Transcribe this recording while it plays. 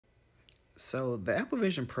So the Apple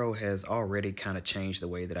Vision Pro has already kind of changed the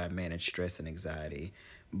way that I manage stress and anxiety,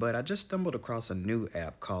 but I just stumbled across a new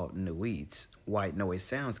app called Nuits, white noise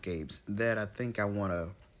soundscapes, that I think I want to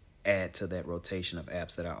add to that rotation of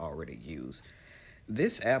apps that I already use.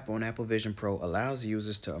 This app on Apple Vision Pro allows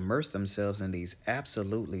users to immerse themselves in these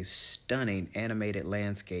absolutely stunning animated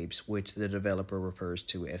landscapes, which the developer refers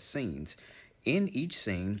to as scenes. In each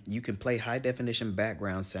scene, you can play high definition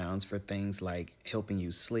background sounds for things like helping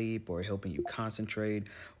you sleep or helping you concentrate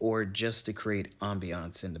or just to create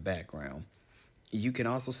ambiance in the background. You can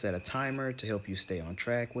also set a timer to help you stay on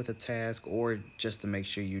track with a task or just to make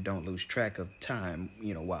sure you don't lose track of time,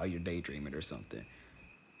 while you're daydreaming or something.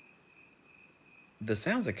 The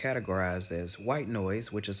sounds are categorized as white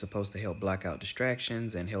noise, which is supposed to help block out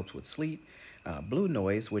distractions and helps with sleep, blue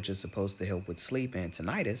noise, which is supposed to help with sleep and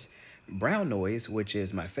tinnitus, brown noise, which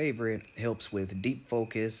is my favorite, helps with deep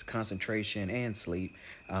focus, concentration, and sleep.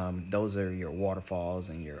 Those are your waterfalls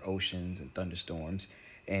and your oceans and thunderstorms.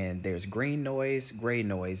 And there's green noise, gray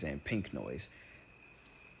noise, and pink noise.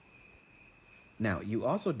 Now, you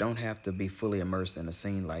also don't have to be fully immersed in a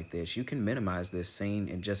scene like this. You can minimize this scene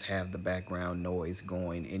and just have the background noise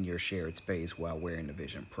going in your shared space while wearing the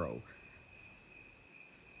Vision Pro.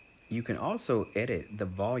 You can also edit the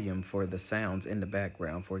volume for the sounds in the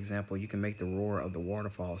background. For example, you can make the roar of the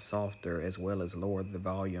waterfall softer as well as lower the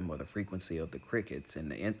volume or the frequency of the crickets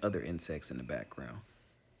and the other insects in the background.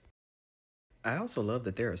 I also love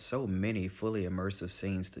that there are so many fully immersive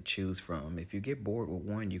scenes to choose from. If you get bored with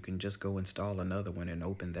one, you can just go install another one and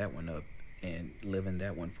open that one up and live in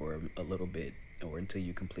that one for a little bit or until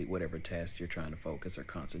you complete whatever task you're trying to focus or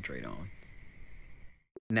concentrate on.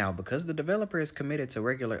 Now, because the developer is committed to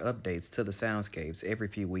regular updates to the soundscapes every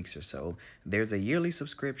few weeks or so, there's a yearly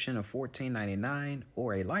subscription of $14.99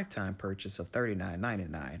 or a lifetime purchase of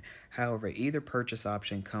 $39.99. However, either purchase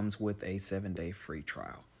option comes with a 7-day free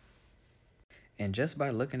trial. And just by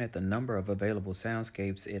looking at the number of available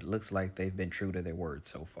soundscapes, it looks like they've been true to their word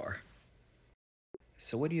so far.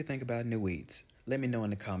 So what do you think about Nuits? Let me know in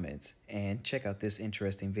the comments, and check out this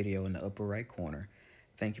interesting video in the upper right corner.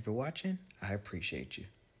 Thank you for watching. I appreciate you.